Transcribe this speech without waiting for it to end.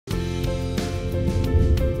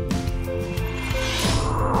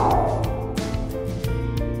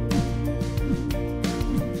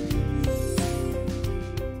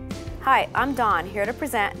Hi, I'm Dawn, here to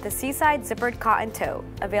present the Seaside Zippered Cotton Tote,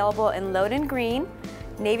 available in Loden Green,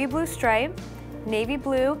 Navy Blue Stripe, Navy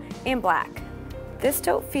Blue, and Black. This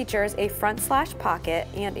tote features a front/slash pocket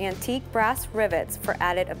and antique brass rivets for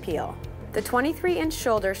added appeal. The 23-inch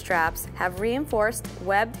shoulder straps have reinforced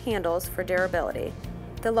webbed handles for durability.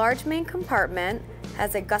 The large main compartment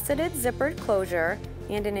has a gusseted zippered closure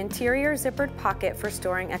and an interior zippered pocket for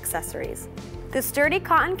storing accessories. The sturdy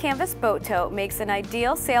cotton canvas boat tote makes an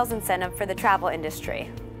ideal sales incentive for the travel industry.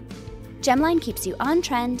 Gemline keeps you on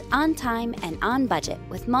trend, on time, and on budget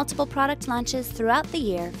with multiple product launches throughout the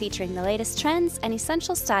year featuring the latest trends and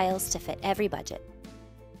essential styles to fit every budget.